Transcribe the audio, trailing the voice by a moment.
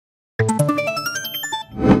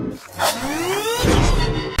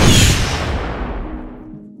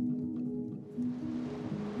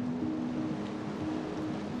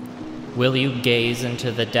Will you gaze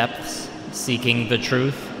into the depths, seeking the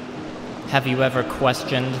truth? Have you ever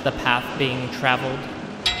questioned the path being traveled?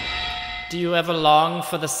 Do you ever long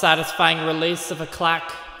for the satisfying release of a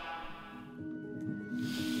clack?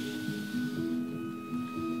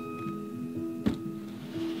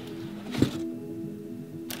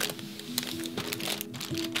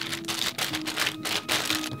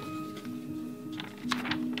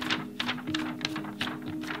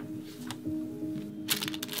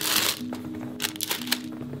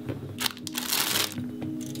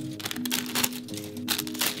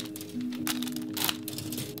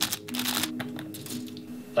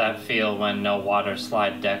 That feel when no water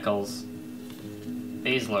slide decals.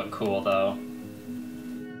 These look cool though.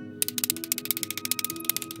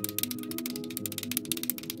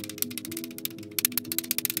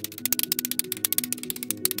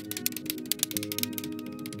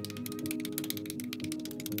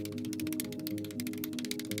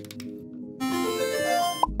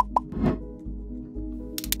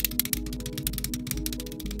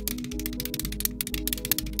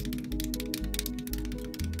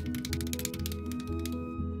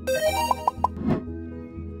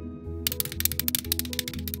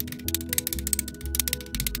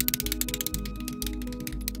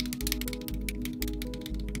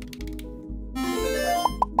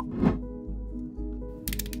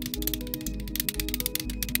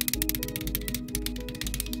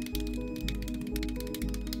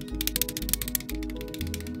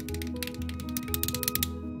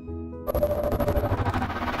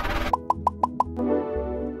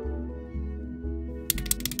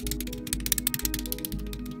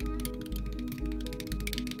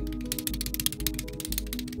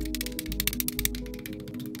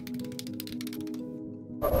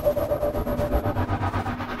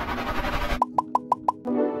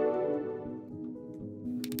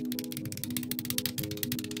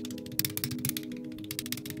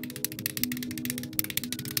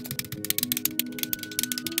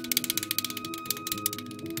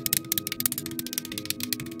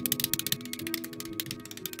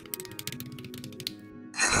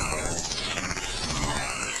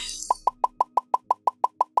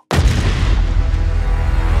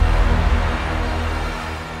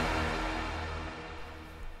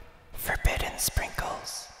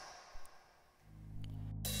 Sprinkles.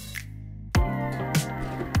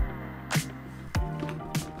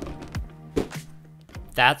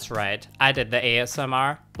 That's right, I did the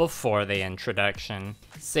ASMR before the introduction.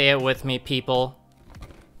 Say it with me, people.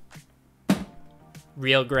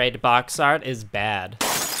 Real grade box art is bad.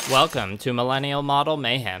 Welcome to Millennial Model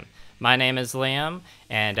Mayhem. My name is Liam,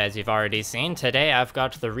 and as you've already seen, today I've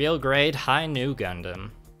got the real grade Hi-Nu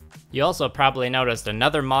Gundam. You also probably noticed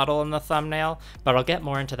another model in the thumbnail, but I'll get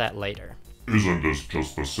more into that later. Isn't this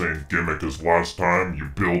just the same gimmick as last time? You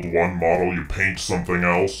build one model, you paint something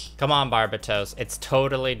else? Come on, Barbatos, it's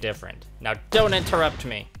totally different. Now don't interrupt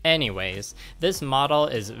me. Anyways, this model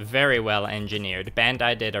is very well engineered.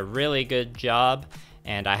 Bandai did a really good job,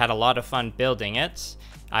 and I had a lot of fun building it.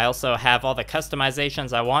 I also have all the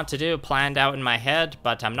customizations I want to do planned out in my head,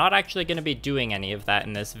 but I'm not actually going to be doing any of that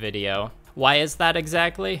in this video. Why is that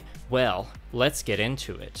exactly? Well, let's get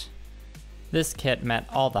into it. This kit met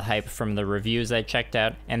all the hype from the reviews I checked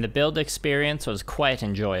out, and the build experience was quite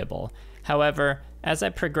enjoyable. However, as I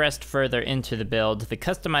progressed further into the build, the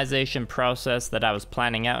customization process that I was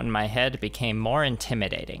planning out in my head became more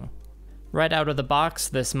intimidating. Right out of the box,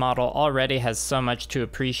 this model already has so much to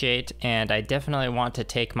appreciate, and I definitely want to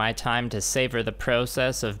take my time to savor the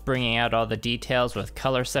process of bringing out all the details with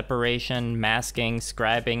color separation, masking,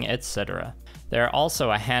 scribing, etc. There are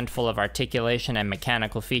also a handful of articulation and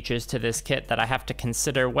mechanical features to this kit that I have to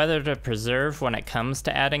consider whether to preserve when it comes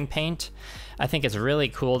to adding paint. I think it's really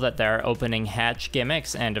cool that there are opening hatch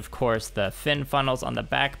gimmicks, and of course the fin funnels on the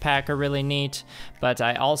backpack are really neat, but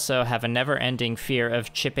I also have a never-ending fear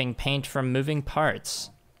of chipping paint from moving parts.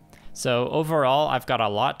 So overall, I've got a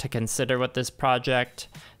lot to consider with this project.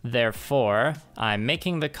 Therefore, I'm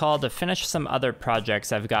making the call to finish some other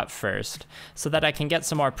projects I've got first, so that I can get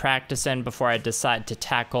some more practice in before I decide to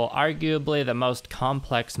tackle arguably the most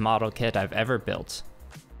complex model kit I've ever built.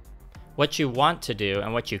 What you want to do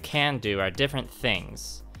and what you can do are different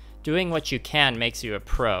things. Doing what you can makes you a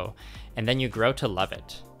pro, and then you grow to love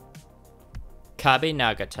it. Kabi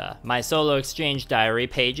Nagata, My Solo Exchange Diary,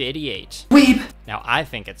 page 88. Weeb! Now I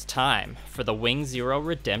think it's time for the Wing Zero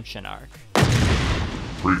redemption arc.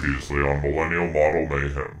 Previously on Millennial Model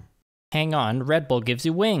Mayhem. Hang on, Red Bull gives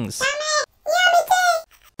you wings.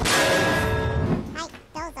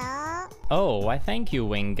 Oh, I thank you,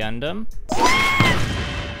 Wing Gundam.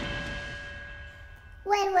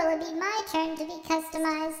 When will it be my turn to be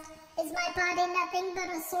customized? Is my body nothing but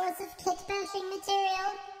a source of kitbashing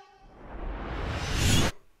material?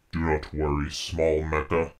 Do not worry, small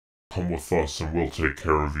mecha. Come with us and we'll take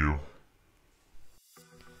care of you.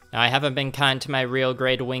 Now, I haven't been kind to my real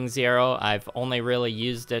grade Wing Zero. I've only really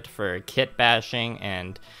used it for kit bashing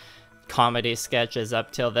and comedy sketches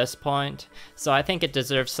up till this point, so I think it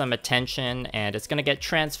deserves some attention, and it's gonna get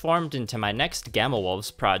transformed into my next Gamma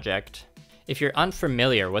Wolves project. If you're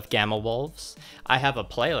unfamiliar with Gamma Wolves, I have a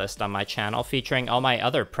playlist on my channel featuring all my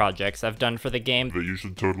other projects I've done for the game That you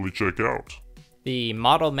should totally check out. The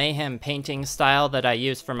model mayhem painting style that I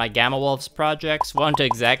use for my Gamma Wolves projects won't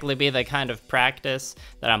exactly be the kind of practice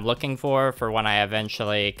that I'm looking for when I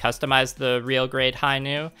eventually customize the real grade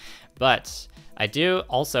Hi-Nu, but I do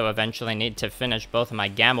also eventually need to finish both of my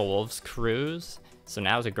Gamma Wolves crews, so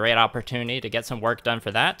now's a great opportunity to get some work done for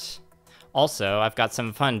that. Also, I've got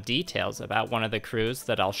some fun details about one of the crews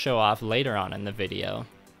that I'll show off later on in the video.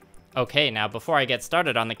 Okay, now before I get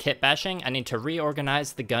started on the kit bashing, I need to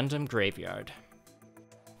reorganize the Gundam graveyard.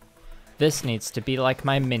 This needs to be like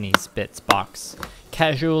my mini Spitz box.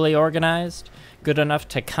 Casually organized, good enough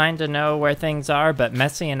to kinda know where things are, but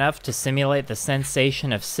messy enough to simulate the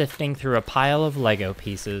sensation of sifting through a pile of Lego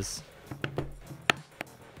pieces.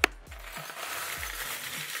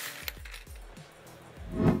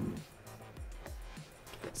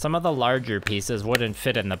 Some of the larger pieces wouldn't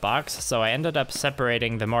fit in the box, so I ended up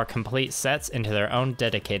separating the more complete sets into their own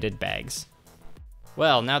dedicated bags.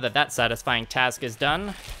 Well, now that that satisfying task is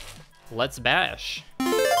done, let's bash.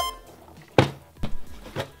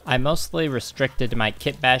 I mostly restricted my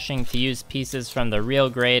kit bashing to use pieces from the real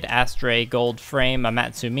grade Astray gold frame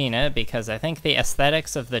Amatsumina because I think the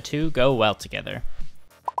aesthetics of the two go well together.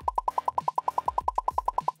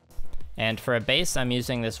 And for a base, I'm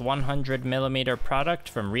using this 100mm product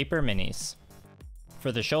from Reaper Minis.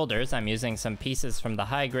 For the shoulders, I'm using some pieces from the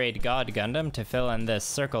high-grade God Gundam to fill in this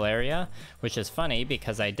circle area, which is funny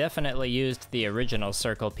because I definitely used the original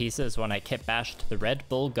circle pieces when I kit bashed the Red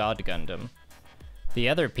Bull God Gundam. The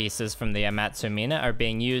other pieces from the Amatsumina are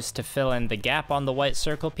being used to fill in the gap on the white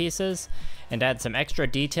circle pieces and add some extra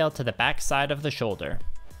detail to the back side of the shoulder.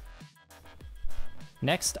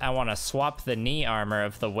 Next, I want to swap the knee armor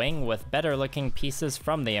of the wing with better looking pieces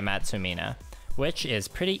from the Amatsumina, which is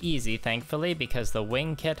pretty easy thankfully because the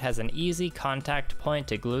wing kit has an easy contact point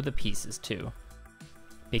to glue the pieces to.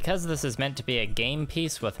 Because this is meant to be a game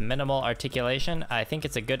piece with minimal articulation, I think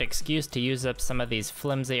it's a good excuse to use up some of these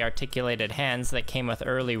flimsy articulated hands that came with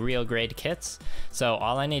early real grade kits, so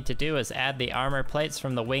all I need to do is add the armor plates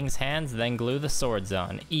from the wing's hands, then glue the swords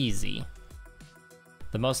on. Easy.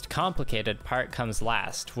 The most complicated part comes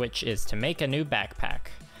last, which is to make a new backpack.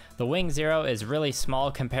 The Wing Zero is really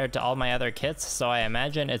small compared to all my other kits, so I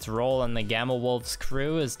imagine its role in the Gamma Wolves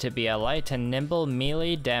crew is to be a light and nimble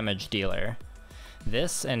melee damage dealer.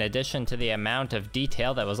 This, in addition to the amount of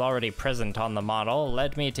detail that was already present on the model,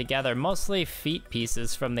 led me to gather mostly feet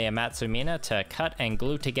pieces from the Amatsumina to cut and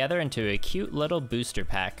glue together into a cute little booster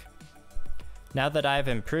pack. Now that I've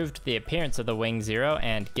improved the appearance of the Wing Zero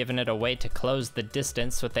and given it a way to close the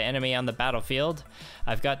distance with the enemy on the battlefield,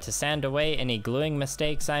 I've got to sand away any gluing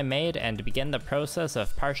mistakes I made and begin the process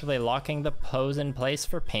of partially locking the pose in place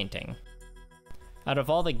for painting. Out of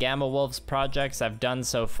all the Gamma Wolves projects I've done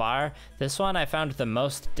so far, this one I found the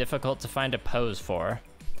most difficult to find a pose for.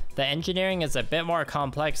 The engineering is a bit more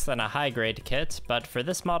complex than a high-grade kit, but for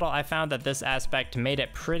this model I found that this aspect made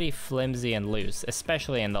it pretty flimsy and loose,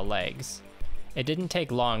 especially in the legs. It didn't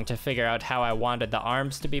take long to figure out how I wanted the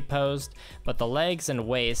arms to be posed, but the legs and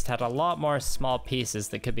waist had a lot more small pieces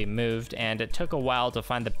that could be moved, and it took a while to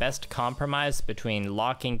find the best compromise between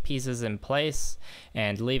locking pieces in place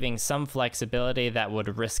and leaving some flexibility that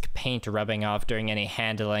would risk paint rubbing off during any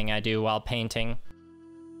handling I do while painting.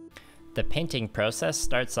 The painting process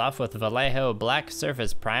starts off with Vallejo Black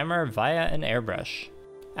Surface Primer via an airbrush.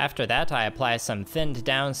 After that, I apply some thinned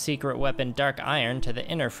down Secret Weapon Dark Iron to the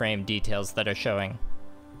inner frame details that are showing.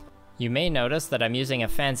 You may notice that I'm using a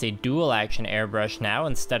fancy dual action airbrush now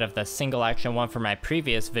instead of the single action one from my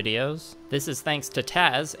previous videos. This is thanks to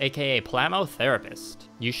Taz, aka Plamo Therapist.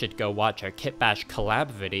 You should go watch our Kitbash collab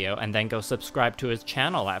video and then go subscribe to his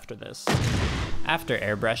channel after this. After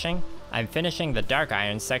airbrushing, I'm finishing the dark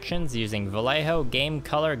iron sections using Vallejo Game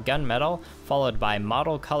Color Gunmetal, followed by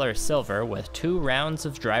Model Color Silver with 2 rounds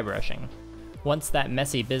of dry brushing. Once that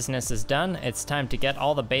messy business is done, it's time to get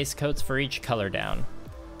all the base coats for each color down.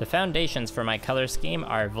 The foundations for my color scheme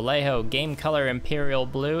are Vallejo Game Color Imperial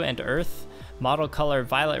Blue and Earth, Model Color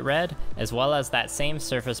Violet Red, as well as that same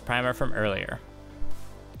surface primer from earlier.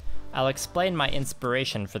 I'll explain my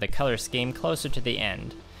inspiration for the color scheme closer to the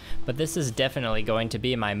end. but this is definitely going to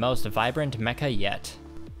be my most vibrant mecha yet.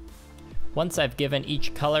 Once I've given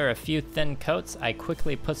each color a few thin coats, I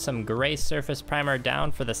quickly put some gray surface primer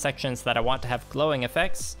down for the sections that I want to have glowing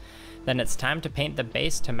effects. Then it's time to paint the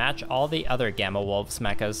base to match all the other Gamma Wolves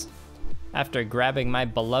mechas. After grabbing my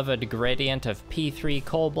beloved gradient of P3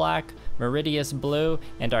 Coal Black, Meridius Blue,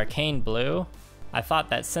 and Arcane Blue, I thought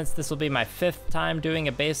that since this will be my 5th time doing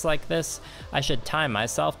a base like this, I should time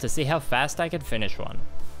myself to see how fast I could finish one.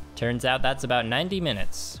 Turns out that's about 90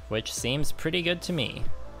 minutes, which seems pretty good to me.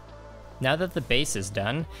 Now that the base is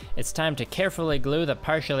done, it's time to carefully glue the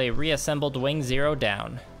partially reassembled Wing Zero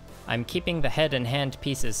down. I'm keeping the head and hand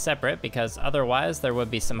pieces separate because otherwise there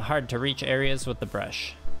would be some hard to reach areas with the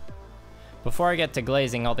brush. Before I get to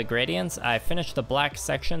glazing all the gradients, I finish the black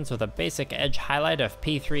sections with a basic edge highlight of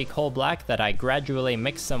P3 Coal Black that I gradually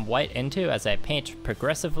mix some white into as I paint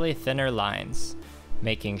progressively thinner lines,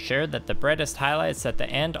 making sure that the brightest highlights at the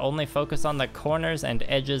end only focus on the corners and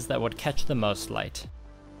edges that would catch the most light.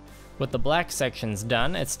 With the black sections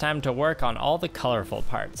done, it's time to work on all the colorful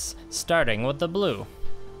parts, starting with the blue.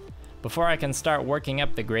 Before I can start working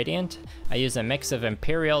up the gradient, I use a mix of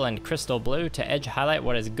Imperial and Crystal Blue to edge highlight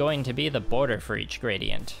what is going to be the border for each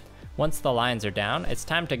gradient. Once the lines are down, it's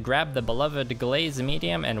time to grab the beloved glaze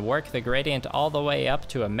medium and work the gradient all the way up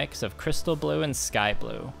to a mix of Crystal Blue and Sky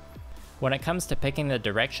Blue. When it comes to picking the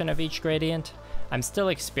direction of each gradient, I'm still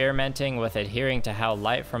experimenting with adhering to how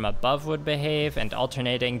light from above would behave and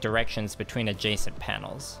alternating directions between adjacent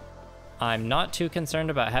panels. I'm not too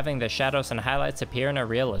concerned about having the shadows and highlights appear in a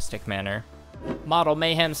realistic manner. Model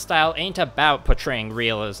Mayhem style ain't about portraying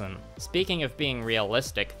realism. Speaking of being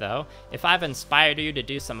realistic though, if I've inspired you to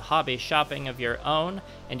do some hobby shopping of your own,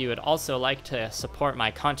 and you would also like to support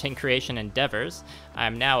my content creation endeavors, I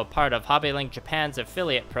am now a part of HobbyLink Japan's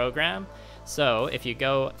affiliate program. So if you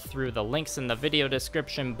go through the links in the video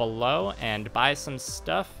description below and buy some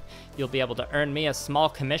stuff, you'll be able to earn me a small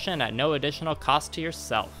commission at no additional cost to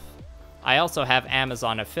yourself. I also have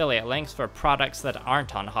Amazon affiliate links for products that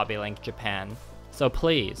aren't on HobbyLink Japan, so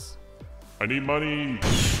please. I need money!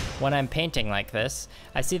 When I'm painting like this,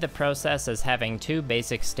 I see the process as having two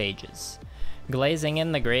basic stages. Glazing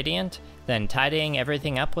in the gradient, then tidying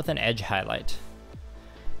everything up with an edge highlight.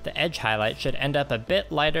 The edge highlight should end up a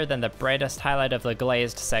bit lighter than the brightest highlight of the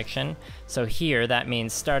glazed section, so here that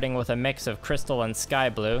means starting with a mix of crystal and sky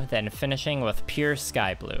blue, then finishing with pure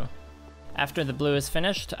sky blue. After the blue is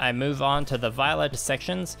finished, I move on to the violet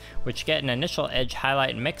sections, which get an initial edge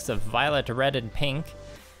highlight mix of violet, red, and pink.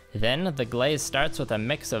 Then the glaze starts with a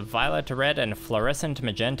mix of violet, red, and fluorescent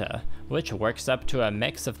magenta, which works up to a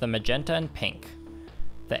mix of the magenta and pink.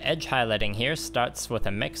 The edge highlighting here starts with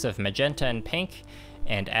a mix of magenta and pink,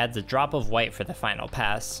 and adds a drop of white for the final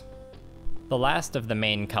pass. The last of the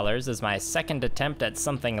main colors is my second attempt at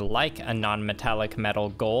something like a non-metallic metal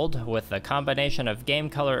gold with a combination of Game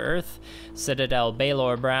Color Earth, Citadel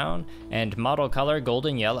Baylor Brown, and Model Color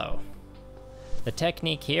Golden Yellow. The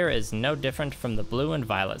technique here is no different from the blue and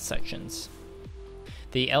violet sections.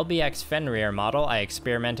 The LBX Fenrir model I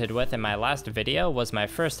experimented with in my last video was my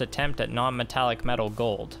first attempt at non-metallic metal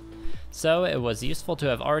gold. So it was useful to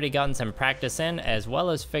have already gotten some practice in, as well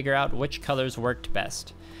as figure out which colors worked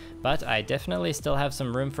best. But I definitely still have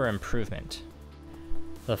some room for improvement.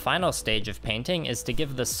 The final stage of painting is to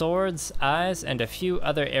give the swords, eyes, and a few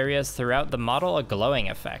other areas throughout the model a glowing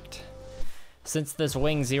effect. Since this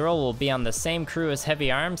Wing Zero will be on the same crew as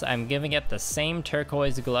Heavy Arms, I'm giving it the same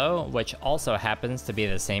turquoise glow, which also happens to be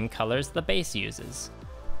the same colors the base uses.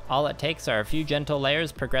 All it takes are a few gentle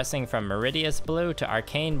layers progressing from Meridius Blue to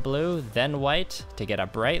Arcane Blue, then white, to get a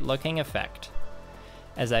bright looking effect.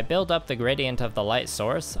 As I build up the gradient of the light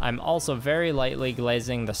source, I'm also very lightly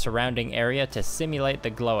glazing the surrounding area to simulate the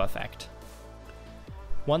glow effect.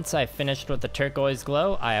 Once I finished with the turquoise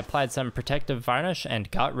glow, I applied some protective varnish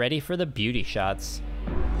and got ready for the beauty shots.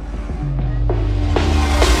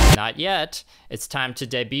 Not yet! It's time to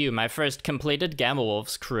debut my first completed Gamma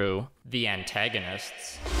Wolves crew, the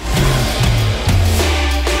antagonists.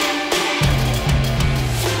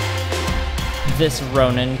 This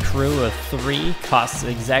Ronin crew of 3 costs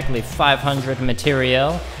exactly 500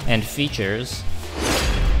 material and features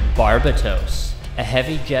Barbatos, a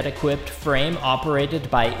heavy jet-equipped frame operated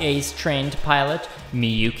by ace-trained pilot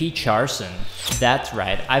Miyuki Charson. That's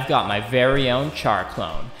right, I've got my very own Char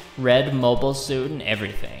clone, red mobile suit and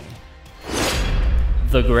everything.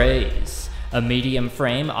 The Greys, a medium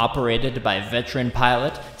frame operated by veteran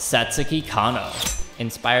pilot Satsuki Kano,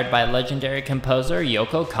 inspired by legendary composer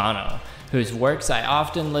Yoko Kanno, whose works I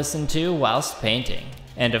often listen to whilst painting,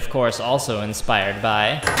 and of course also inspired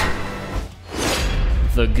by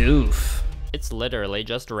The Goof, It's literally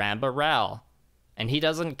just Rambaral. And he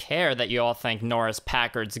doesn't care that you all think Norris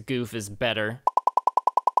Packard's goof is better.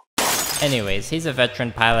 Anyways, he's a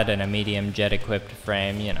veteran pilot in a medium jet-equipped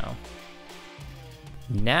frame, you know.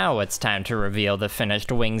 Now it's time to reveal the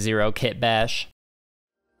finished Wing Zero Kitbash.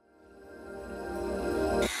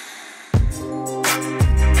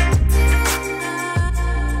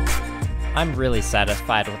 I'm really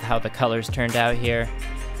satisfied with how the colors turned out here.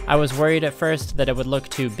 I was worried at first that it would look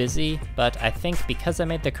too busy, but I think because I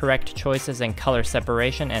made the correct choices in color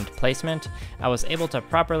separation and placement, I was able to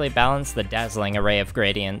properly balance the dazzling array of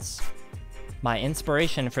gradients. My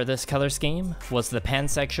inspiration for this color scheme was the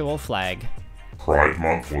pansexual flag. Pride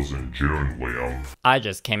Month was in June, Liam. I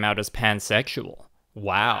just came out as pansexual.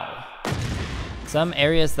 Wow. Some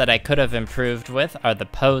areas that I could have improved with are the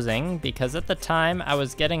posing, because at the time I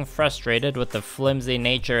was getting frustrated with the flimsy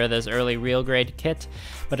nature of this early real grade kit,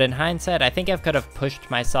 but in hindsight I think I could have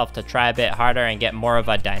pushed myself to try a bit harder and get more of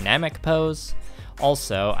a dynamic pose.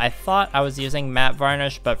 Also, I thought I was using matte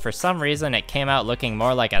varnish, but for some reason it came out looking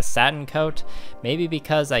more like a satin coat, maybe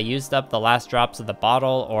because I used up the last drops of the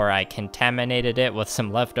bottle or I contaminated it with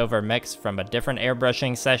some leftover mix from a different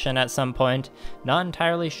airbrushing session at some point, not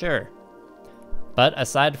entirely sure. But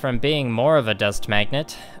aside from being more of a dust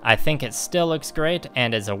magnet, I think it still looks great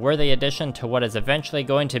and is a worthy addition to what is eventually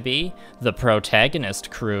going to be the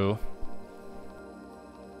protagonist crew.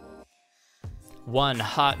 One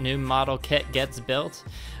hot new model kit gets built,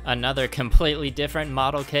 another completely different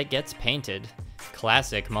model kit gets painted.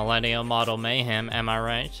 Classic millennial model mayhem, am I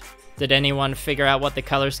right? Did anyone figure out what the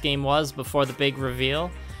color scheme was before the big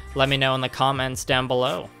reveal? Let me know in the comments down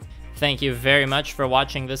below. Thank you very much for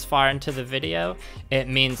watching this far into the video. It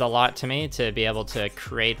means a lot to me to be able to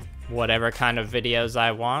create whatever kind of videos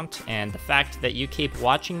I want, and the fact that you keep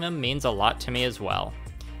watching them means a lot to me as well.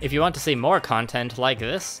 If you want to see more content like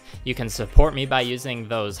this, you can support me by using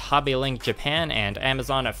those Hobby Link Japan and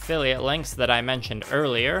Amazon affiliate links that I mentioned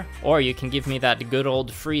earlier, or you can give me that good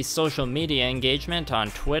old free social media engagement on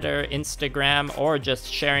Twitter, Instagram, or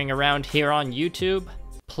just sharing around here on YouTube.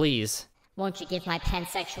 Please. Won't you give my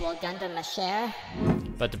pansexual Gundam a share?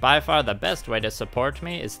 But by far the best way to support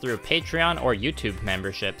me is through Patreon or YouTube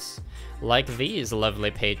memberships, like these lovely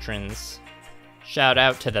patrons. Shout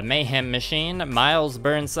out to the Mayhem Machine, Miles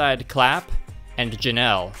Burnside Clapp, and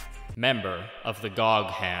Janelle, member of the Gog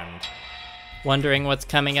Hand. Wondering what's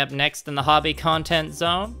coming up next in the hobby content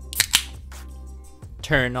zone?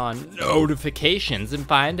 Turn on notifications and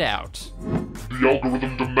find out. The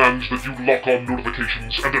algorithm demands that you lock on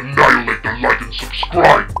notifications and annihilate the like and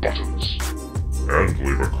subscribe buttons. And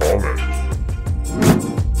leave a comment.